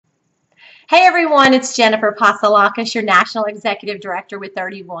Hey everyone, it's Jennifer Pasalakis, your National Executive Director with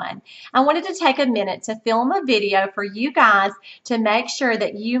 31. I wanted to take a minute to film a video for you guys to make sure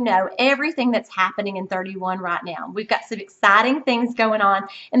that you know everything that's happening in 31 right now. We've got some exciting things going on,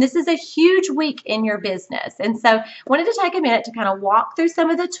 and this is a huge week in your business. And so I wanted to take a minute to kind of walk through some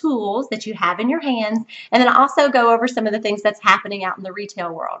of the tools that you have in your hands, and then also go over some of the things that's happening out in the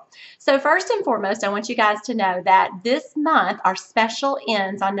retail world. So first and foremost, I want you guys to know that this month our special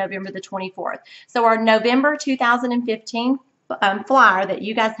ends on November the 24th. So our November 2015 flyer that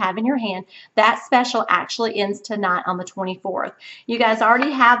you guys have in your hand, that special actually ends tonight on the 24th. You guys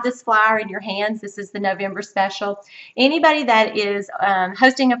already have this flyer in your hands. This is the November special. Anybody that is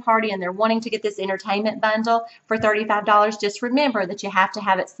hosting a party and they're wanting to get this entertainment bundle for $35, just remember that you have to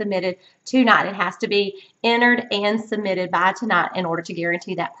have it submitted tonight. It has to be entered and submitted by tonight in order to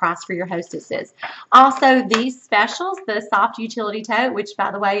guarantee that price for your hostesses. Also, these specials, the soft utility tote, which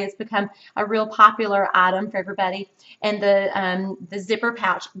by the way has become a real popular item for everybody, and the zipper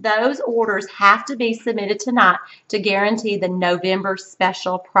pouch, those orders have to be submitted tonight to guarantee the November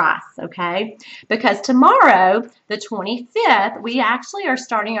special price, okay? Because tomorrow, the 25th, we actually are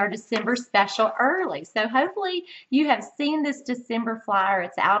starting our December special early. So hopefully you have seen this December flyer.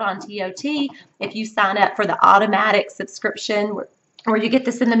 It's out on TOT. If you sign up for the automatic subscription where you get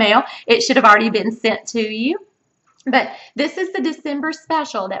this in the mail, it should have already been sent to you. But this is the December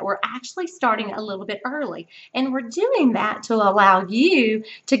special that we're actually starting a little bit early. And we're doing that to allow you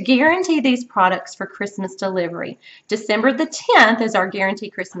to guarantee these products for Christmas delivery. December the 10th is our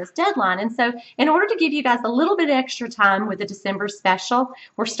guaranteed Christmas deadline. And so in order to give you guys a little bit extra time with the December special,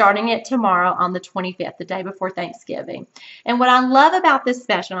 we're starting it tomorrow on the 25th, the day before Thanksgiving. And what I love about this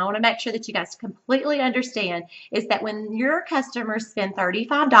special, and I want to make sure that you guys completely understand, is that when your customers spend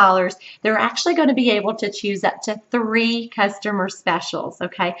 $35, they're actually going to be able to choose up to 3 customer specials,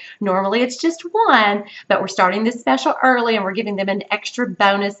 okay? Normally it's just 1, but we're starting this special early and we're giving them an extra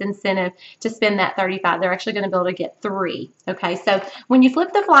bonus incentive to spend that $35. They're actually going to be able to get 3, okay? So when you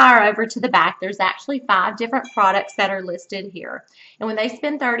flip the flyer over to the back, there's actually 5 different products that are listed here. And when they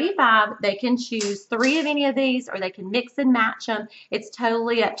spend $35, they can choose 3 of any of these, or they can mix and match them. It's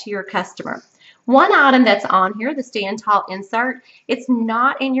totally up to your customer. One item that's on here, the Stand Tall insert, it's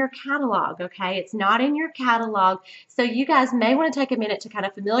not in your catalog, okay? It's not in your catalog. So you guys may want to take a minute to kind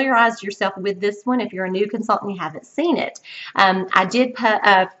of familiarize yourself with this one if you're a new consultant and you haven't seen it. I did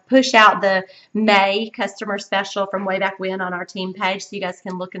push out the May customer special from way back when on our team page, so you guys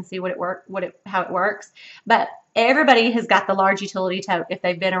can look and see how it works. But everybody has got the large utility tote if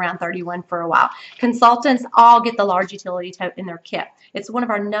they've been around 31 for a while. Consultants all get the large utility tote in their kit. It's one of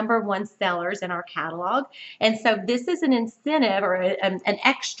our #1 sellers in our catalog. And so this is an incentive or an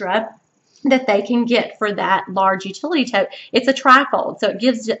extra that they can get for that large utility tote. It's a trifold, so it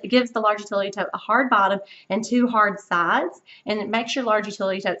gives the large utility tote a hard bottom and 2 hard sides, and it makes your large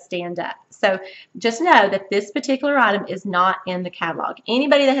utility tote stand up. So just know that this particular item is not in the catalog.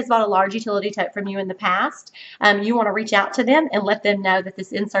 Anybody that has bought a large utility tote from you in the past, you want to reach out to them and let them know that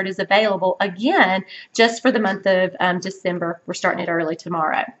this insert is available again just for the month of December. We're starting it early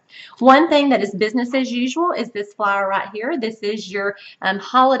tomorrow. One thing that is business as usual is this flyer right here. This is your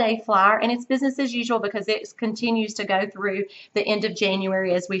holiday flyer, and it's business as usual because it continues to go through the end of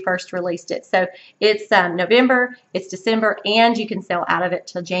January as we first released it. So it's November, it's December, and you can sell out of it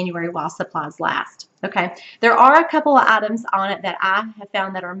till January while supplies last. Okay, there are a couple of items on it that I have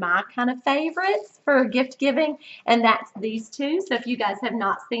found that are my kind of favorites for gift giving, and that's these 2. So if you guys have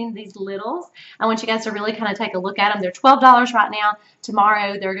not seen these littles, I want you guys to really kind of take a look at them. They're $12 right now.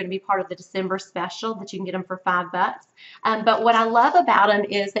 Tomorrow they're going to be part of the December special that you can get them for $5. But what I love about them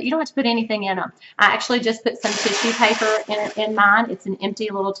is that you don't have to put anything in them. I actually just put some tissue paper in mine. It's an empty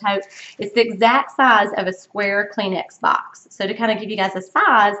little tote. It's the exact size of a square Kleenex box. So to kind of give you guys a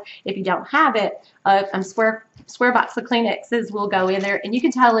size, if you don't have it, square box of Kleenexes will go in there, and you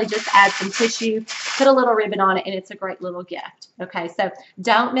can totally just add some tissue, put a little ribbon on it, and it's a great little gift. Okay, so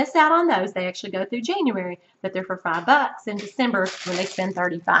don't miss out on those. They actually go through January, but they're for $5 in December when they spend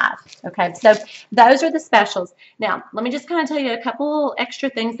 $35. Okay, so those are the specials. Now, let me just kind of tell you a couple extra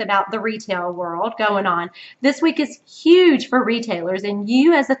things about the retail world going on. This week is huge for retailers, and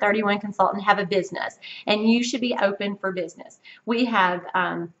you as a 31 consultant have a business, and you should be open for business. We have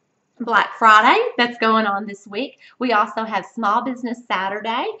Black Friday that's going on this week. We also have Small Business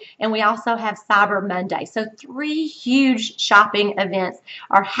Saturday, and we also have Cyber Monday. So 3 huge shopping events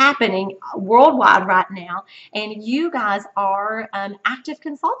are happening worldwide right now, and you guys are active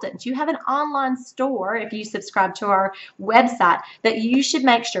consultants. You have an online store, if you subscribe to our website, that you should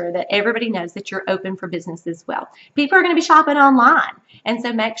make sure that everybody knows that you're open for business as well. People are going to be shopping online, and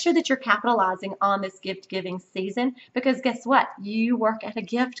so make sure that you're capitalizing on this gift giving season, because guess what? You work at a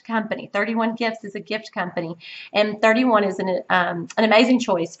gift company. 31 Gifts is a gift company, and 31 is an amazing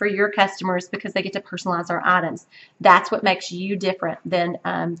choice for your customers because they get to personalize our items. That's what makes you different than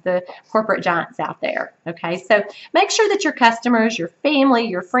the corporate giants out there. Okay, so make sure that your customers, your family,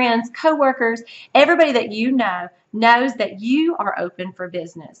 your friends, coworkers, everybody that you know knows that you are open for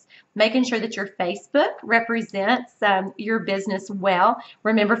business. Making sure that your Facebook represents your business well.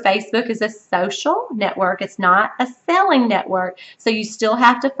 Remember, Facebook is a social network. It's not a selling network. So you still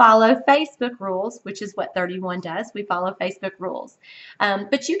have to follow Facebook rules, which is what 31 does. We follow Facebook rules.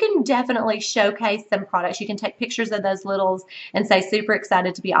 But you can definitely showcase some products. You can take pictures of those littles and say, super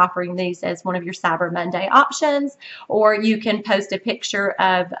excited to be offering these as one of your Cyber Monday options. Or you can post a picture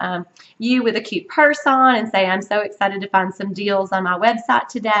of you with a cute purse on and say, I'm so excited to find some deals on my website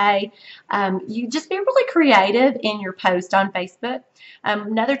today. You just be really creative in your post on Facebook.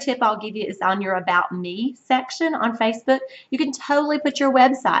 Another tip I'll give you is on your About Me section on Facebook. You can totally put your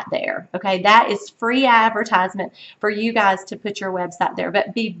website there. Okay, that is free advertisement for you guys to put your website there.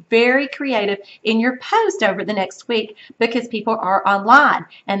 But be very creative in your post over the next week, because people are online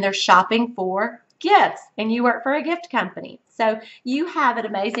and they're shopping for gifts, and you work for a gift company. So you have an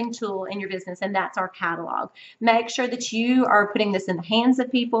amazing tool in your business, and that's our catalog. Make sure that you are putting this in the hands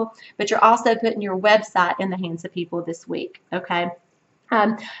of people, but you're also putting your website in the hands of people this week, okay?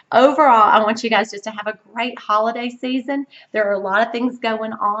 Overall, I want you guys just to have a great holiday season. There are a lot of things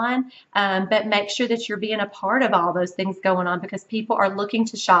going on, but make sure that you're being a part of all those things going on, because people are looking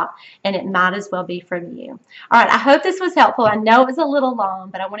to shop, and it might as well be from you. All right, I hope this was helpful. I know it was a little long,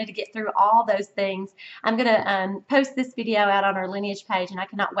 but I wanted to get through all those things. I'm going to post this video out on our Lineage page, and I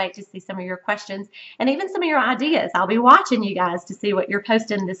cannot wait to see some of your questions and even some of your ideas. I'll be watching you guys to see what you're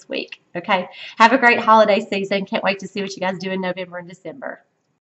posting this week. Okay, have a great holiday season. Can't wait to see what you guys do in November and December.